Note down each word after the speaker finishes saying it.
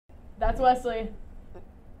That's Wesley.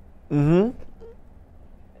 Mm-hmm.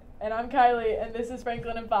 And I'm Kylie, and this is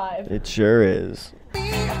Franklin in 5. It sure is.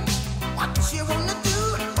 What you gonna do?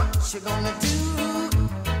 What you gonna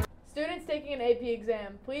do? Students taking an AP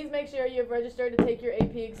exam, please make sure you have registered to take your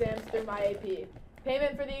AP exams through MyAP.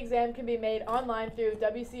 Payment for the exam can be made online through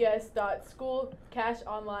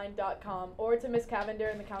wcs.schoolcashonline.com or to Ms. Cavender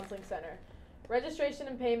in the Counseling Center. Registration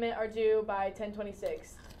and payment are due by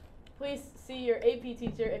 10/26. Please see your AP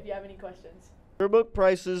teacher if you have any questions. Yearbook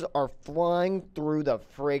prices are flying through the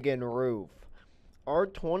friggin' roof. Our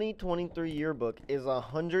 2023 yearbook is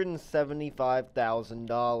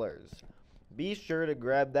 $175,000. Be sure to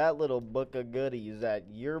grab that little book of goodies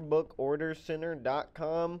at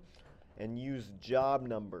yearbookordercenter.com and use job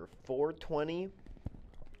number 421.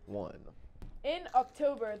 In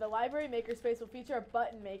October, the library makerspace will feature a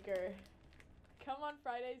button maker. Come on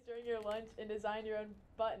Fridays during your lunch and design your own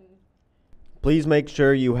button. Please make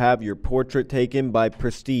sure you have your portrait taken by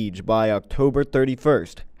Prestige by October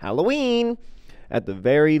 31st, Halloween, at the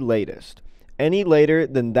very latest. Any later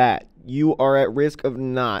than that, you are at risk of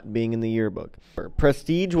not being in the yearbook.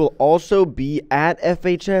 Prestige will also be at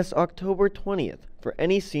FHS October 20th for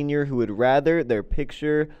any senior who would rather their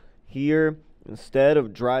picture here instead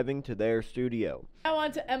of driving to their studio. I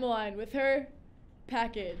want to Emmeline with her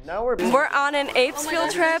package. Now we're on an apes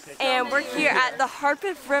field trip, and we're here at the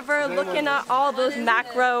Harpeth River looking at all those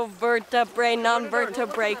macrovertebrate,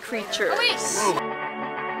 non-vertebrate creatures. So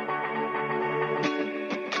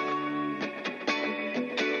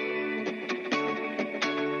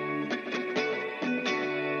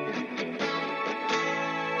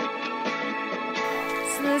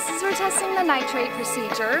this is we're testing the nitrate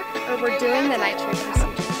procedure, or we're doing the nitrate procedure.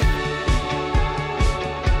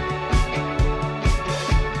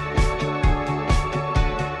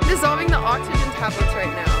 Dissolving the oxygen tablets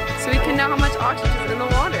right now, so we can know how much oxygen is in the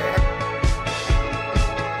water.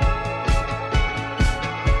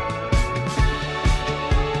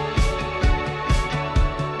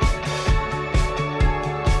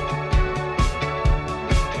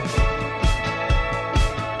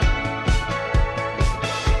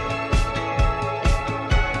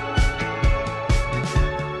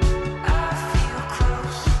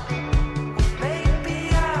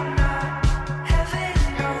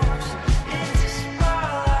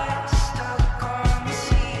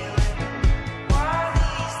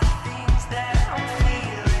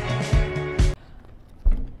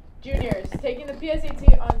 Juniors taking the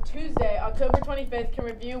PSAT on Tuesday, October 25th can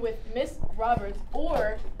review with Miss Roberts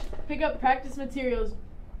or pick up practice materials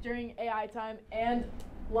during AI time and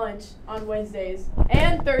lunch on Wednesdays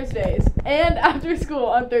and Thursdays and after school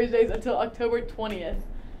on Thursdays until October 20th.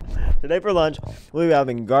 Today for lunch, we'll be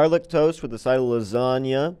having garlic toast with a side of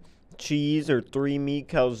lasagna, cheese or 3-meat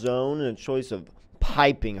calzone, and a choice of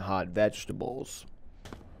piping hot vegetables.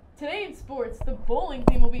 Today in sports, the bowling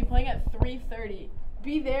team will be playing at 3:30.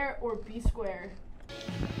 Be there or be square.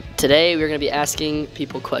 Today we're going to be asking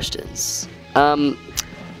people questions.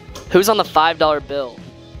 Who's on the $5 bill?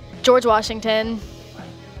 George Washington.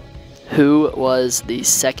 Who was the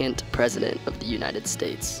second president of the United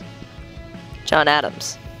States? John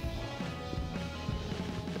Adams.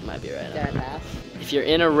 That might be right. If you're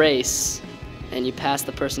in a race and you pass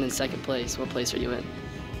the person in second place, what place are you in?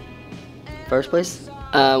 First place?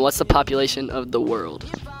 What's the population of the world?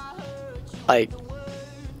 Like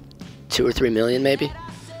 2 or 3 million, maybe.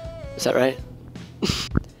 Is that right?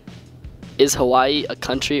 Is Hawaii a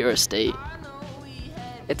country or a state?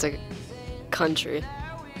 It's a country.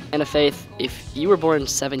 Anna Faith, if you were born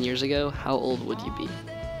 7 years ago, how old would you be?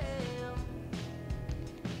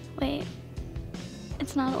 Wait,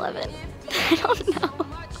 it's not 11. I don't know.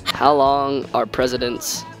 How long are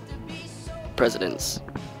presidents? I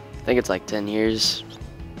think it's like 10 years.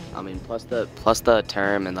 I mean, plus the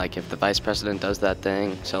term, and like if the vice president does that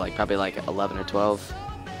thing, so like probably like 11 or 12,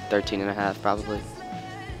 13 and a half probably.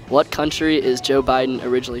 What country is Joe Biden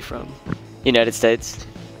originally from? United States.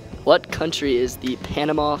 What country is the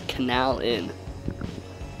Panama Canal in?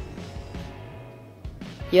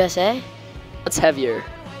 USA? What's heavier,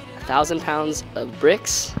 1,000 pounds of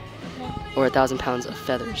bricks or 1,000 pounds of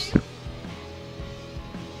feathers?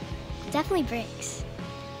 Definitely bricks,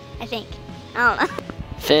 I think. I don't know.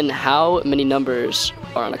 Finn, how many numbers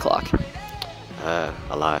are on a clock? A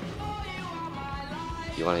lot.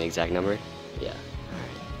 You want the exact number? Yeah.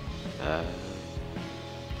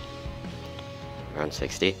 Around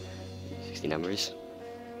 60. 60 numbers.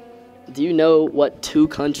 Do you know what 2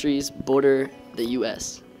 countries border the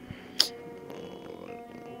U.S.?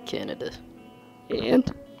 Canada.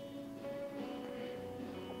 And?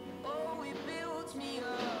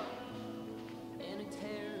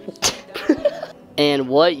 And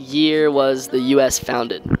what year was the U.S.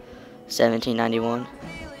 founded? 1791.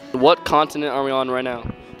 What continent are we on right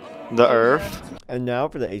now? The Earth. And now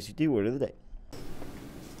for the ACT word of the day.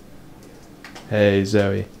 Hey,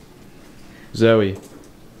 Zoe. Zoe.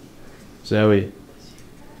 Zoe.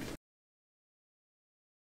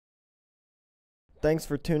 Thanks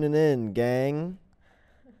for tuning in, gang.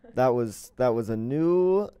 That was a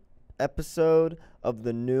new episode of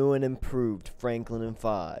the new and improved Franklin and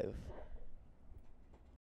 5.